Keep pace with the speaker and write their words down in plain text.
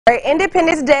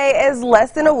Independence Day is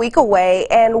less than a week away,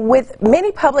 and with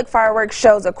many public fireworks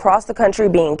shows across the country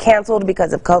being canceled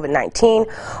because of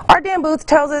COVID-19, our Dan Booth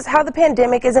tells us how the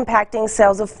pandemic is impacting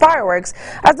sales of fireworks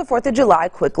as the 4th of July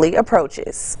quickly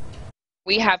approaches.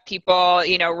 We have people,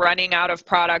 running out of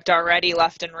product already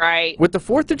left and right. With the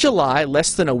 4th of July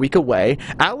less than a week away,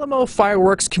 Alamo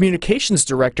Fireworks Communications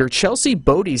Director Chelsea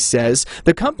Bodie says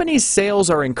the company's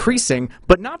sales are increasing,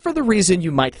 but not for the reason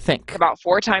you might think. About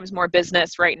 4 times more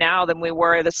business right now than we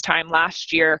were this time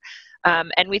last year.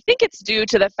 And we think it's due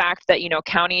to the fact that,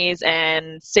 counties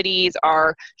and cities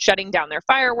are shutting down their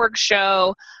fireworks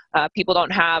show. People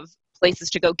don't have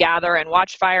places to go gather and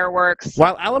watch fireworks.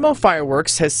 While Alamo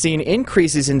Fireworks has seen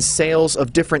increases in sales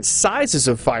of different sizes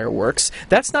of fireworks,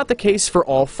 that's not the case for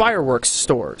all fireworks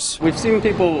stores. We've seen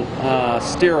people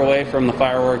steer away from the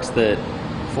fireworks that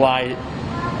fly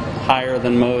higher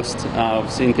than most.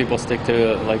 We've seen people stick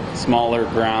to like smaller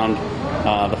ground,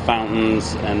 the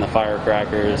fountains and the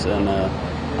firecrackers and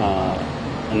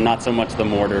not so much the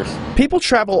mortars. People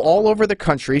travel all over the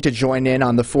country to join in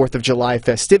on the 4th of July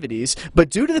festivities, but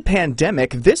due to the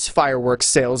pandemic, this fireworks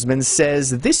salesman says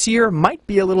this year might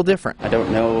be a little different. I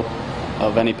don't know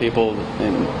of any people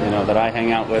that I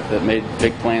hang out with that made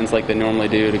big plans like they normally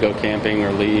do to go camping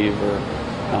or leave or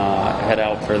head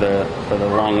out for the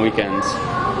long weekends.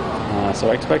 So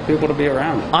I expect people to be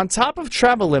around. On top of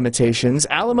travel limitations,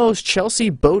 Alamo's Chelsea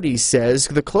Bodie says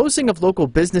the closing of local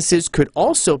businesses could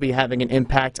also be having an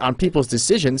impact on people's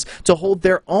decisions to hold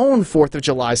their own 4th of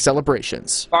July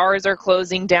celebrations. Bars are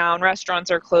closing down, restaurants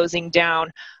are closing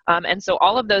down, and so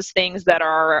all of those things that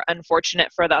are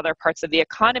unfortunate for the other parts of the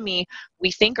economy, we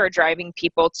think are driving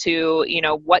people to,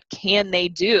 what can they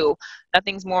do?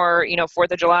 Nothing's more,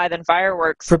 4th of July than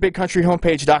fireworks. For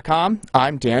BigCountryHomepage.com,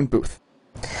 I'm Dan Booth.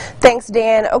 Thanks,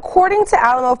 Dan. According to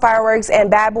Alamo Fireworks and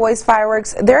Bad Boys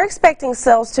Fireworks, they're expecting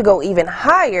sales to go even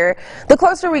higher the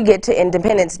closer we get to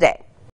Independence Day.